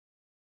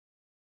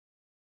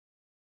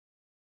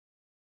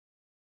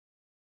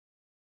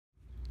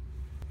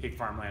Hey,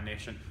 Farmland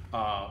Nation.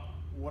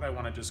 What I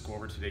want to just go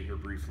over today here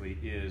briefly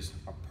is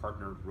a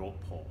partner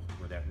rope pull,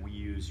 where that we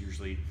use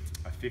usually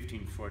a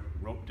 15-foot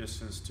rope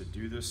distance to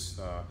do this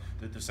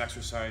this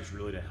exercise,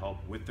 really to help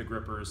with the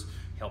grippers,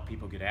 help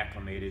people get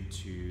acclimated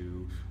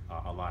to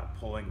a lot of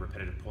pulling,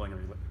 repetitive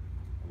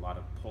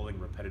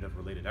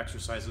related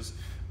exercises,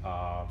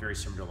 very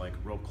similar to like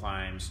rope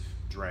climbs,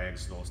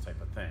 drags, those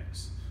type of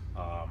things.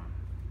 How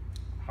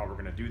we're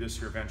going to do this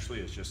here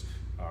eventually is just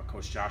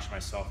Coach Josh and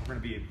myself. We're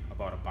going to be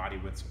about a body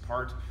width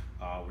apart,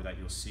 where that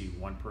you'll see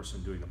one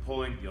person doing the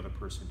pulling, the other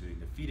person doing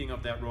the feeding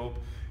of that rope,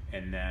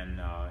 and then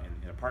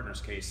in a partner's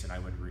case, and I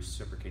would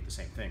reciprocate the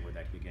same thing, where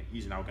that again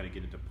he's now going to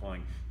get into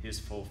pulling his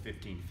full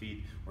 15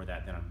 feet, where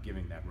that then I'm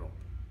giving that rope.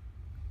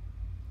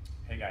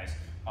 Hey guys,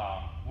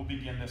 we'll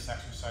begin this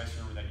exercise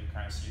here where that you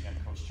kind of see again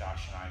Coach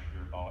Josh and I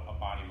here about a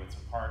body width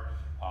apart.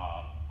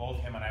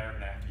 Both him and I are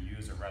going to have to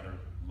use a rather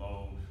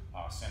low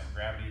center of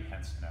gravity,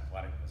 hence an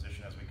athletic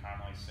position as we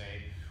commonly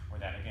say, where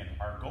that again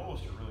our goal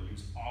is to really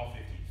use all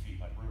 15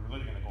 feet. Like we're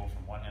really going to go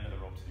from one end of the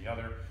rope to the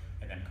other,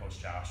 and then Coach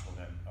Josh will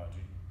then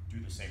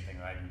do the same thing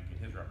that I do to get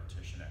his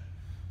repetition in.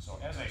 So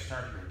as I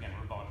start here, again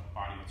we're about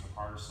body width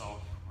apart or so,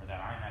 where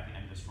that I'm at the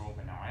end of this rope,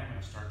 and now I'm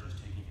going to start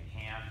just taking a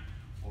hand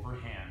over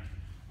hand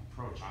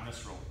approach on this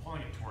rope,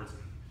 pulling it towards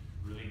me,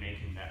 really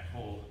making that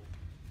whole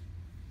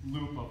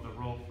loop of the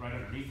rope right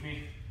underneath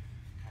me.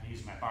 Kind of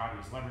using my body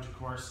as leverage, of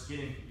course,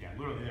 getting,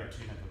 literally there to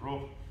the end of the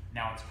rope.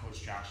 Now it's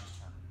Coach Josh's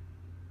turn.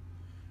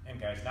 And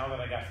guys, now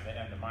that I got to the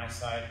end of my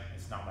side,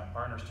 it's now my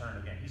partner's turn.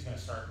 Again, he's going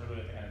to start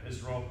literally at the end of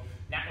his rope,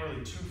 not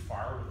really too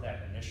far with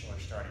that initial or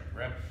starting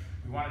grip.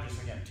 We want to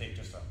just, again, take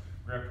just a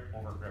grip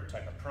over grip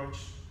type approach.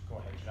 Go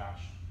ahead,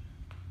 Josh.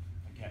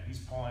 Again, he's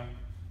pulling.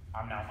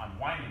 I'm now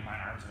unwinding my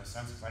arms in a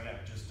sense because I got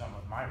it just done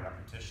with my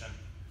repetition.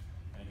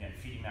 And again,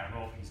 feeding that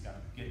rope, he's got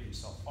to get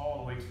himself all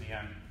the way to the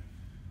end.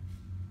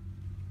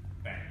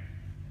 Bang.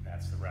 And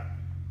that's the rep.